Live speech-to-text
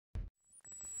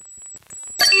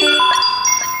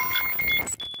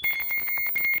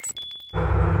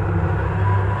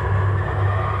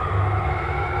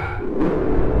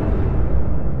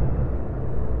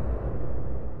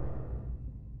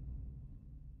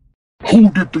Who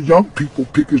did the young people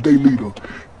pick as their leader?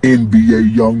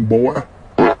 NBA young boy.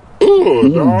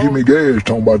 Ooh, give me gas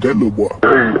talking about that little boy.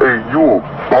 Hey, you a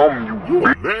bum, You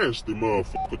a nasty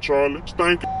motherfucker, Charlie.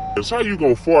 Stank ass. How you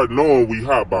gonna fart knowing we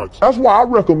hotbox? That's why I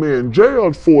recommend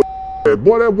jail for that.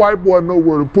 Boy, that white boy know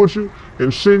where to put you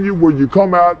and send you where you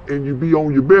come out and you be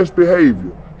on your best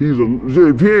behavior.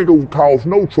 If he ain't gonna cause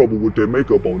no trouble with that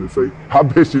makeup on his face, I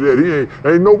bet you that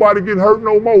ain't nobody getting hurt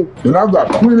no more. And I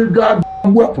got plenty of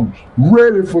goddamn weapons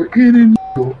ready for any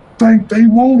nigga think they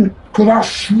want it. Cause I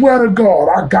swear to God,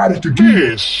 I got it to give.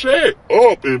 Man, shut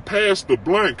up and pass the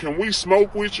blunt. Can we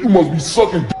smoke with you? You must be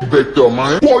sucking dick back there,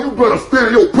 man. Boy, you better stay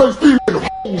in your place, feed me the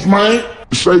hoes, man.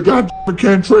 Say goddamn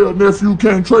Cantrell, nephew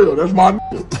Cantrell, that's my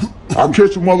nigga. I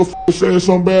catch a motherfucker saying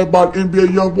something bad about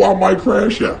NBA young boy, I might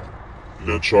crash out.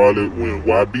 Now, Charlie, when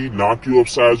YB knock you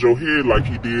upside your head like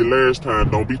he did last time,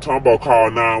 don't be talking about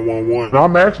call 911.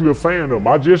 I'm actually a fan of him.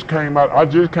 I just came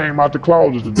out the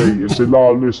closet today and said,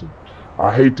 Lord, listen,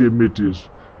 I hate to admit this,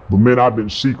 but man, I've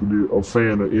been secretly a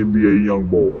fan of NBA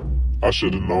YoungBoy. I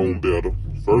should have known better.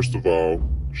 First of all,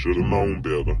 should have known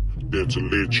better than to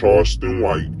let Charleston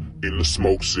White in the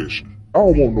smoke session. I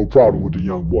don't want no problem with the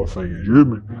YoungBoy fans, you hear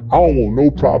me? I don't want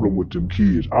no problem with them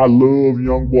kids. I love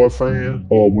YoungBoy fans.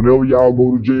 Whenever y'all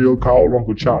go to jail, call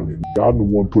Uncle Charlie. I'm the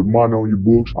one put money on your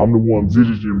books. I'm the one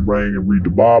visit you and bring and read the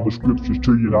Bible scriptures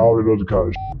to you and all that other kind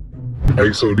of shit.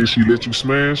 Hey, so did she let you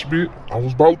smash, bitch? I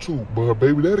was about to, but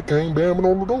baby daddy came banging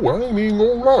on the door. I ain't even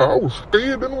gonna lie, I was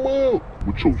scared in the mud.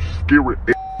 With your scary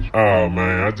ass. Oh,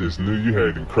 man, I just knew you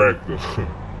hadn't cracked her.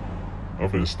 I'm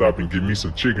finna stop and get me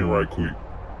some chicken right quick.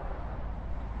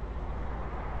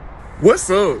 What's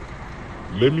up?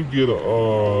 Let me get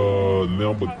a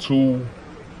number 2,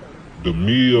 the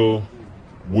meal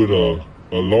with a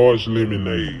large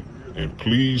lemonade. And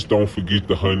please don't forget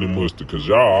the honey mustard, cause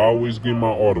y'all always get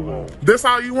my order wrong. That's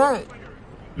all you want?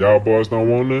 Y'all boys don't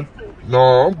want none?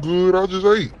 Nah, I'm good, I just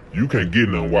ate. You can't get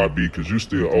none, YB, cause you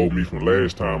still owe me from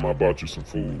last time I bought you some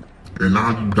food. And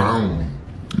now you down me.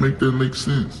 Make that make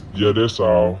sense. Yeah, that's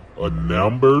all. A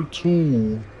number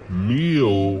 2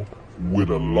 meal with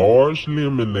a large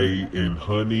lemonade and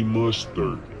honey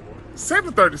mustard.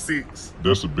 $7.36.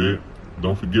 That's a bit.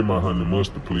 Don't forget my honey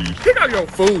mustard, please. Pick out your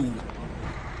food.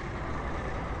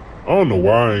 I don't know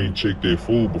why I ain't checked that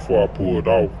food before I pulled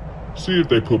off. See if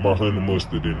they put my honey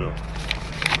mustard in there.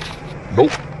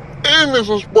 Nope. And there's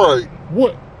a Sprite.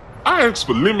 What? I asked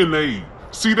for lemonade.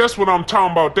 See, that's what I'm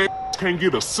talking about. That can't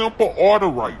get a simple order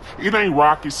right. It ain't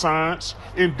rocket science.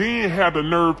 And then have the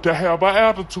nerve to have an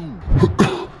attitude.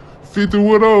 50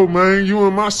 what up, man? You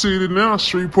in my city now,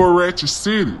 Shreveport Ratchet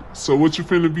City. So what you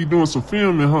finna be doing some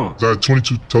filming, huh? I have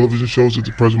 22 television shows at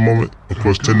the present moment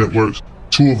across 10 networks.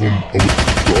 2 of them are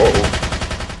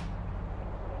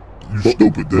You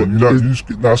stupid then. You're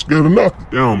not scared of nothing.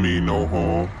 That don't mean no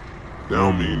harm. That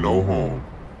don't mean no harm.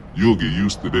 You'll get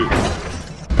used to that.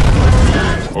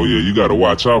 Oh yeah, you gotta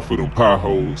watch out for them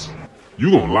potholes.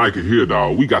 You gonna like it here,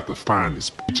 dawg. We got the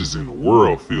finest bitches in the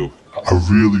world, Phil. I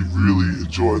really, really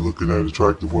enjoy looking at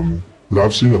attractive women, but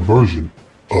I've seen a version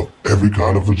of every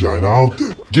kind of vagina out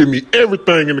there. Give me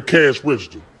everything in the cash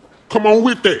register. Come on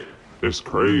with that. That's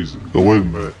crazy. So wait a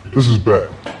minute, this is bad.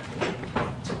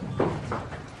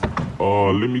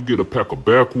 Let me get a pack of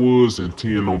backwoods and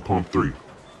 10 on pump 3.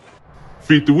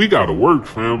 50, we gotta work,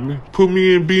 family. Put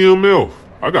me in BMF.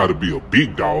 I gotta be a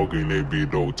big dog in that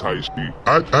big old tight shit.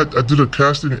 I did a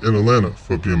casting in Atlanta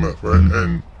for BMF, right?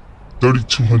 And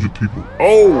 3,200 people.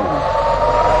 Oh!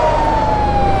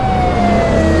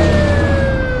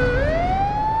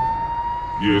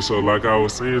 Yeah, so like I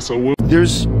was saying, so what?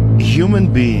 There's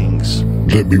human beings.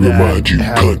 Let me remind you,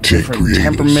 have content different creators,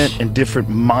 temperament and different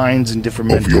minds and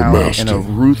different of your mentality and a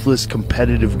master. ruthless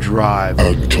competitive drive.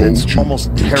 I told it's you,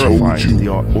 almost I terrifying told you, to the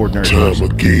ordinary time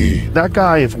person. again. That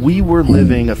guy, if we were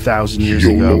living 1,000 years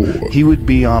your ago, Lord. he would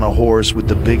be on a horse with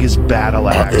the biggest battle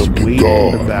axe am the waiting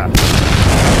in the God battle.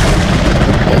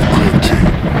 of content.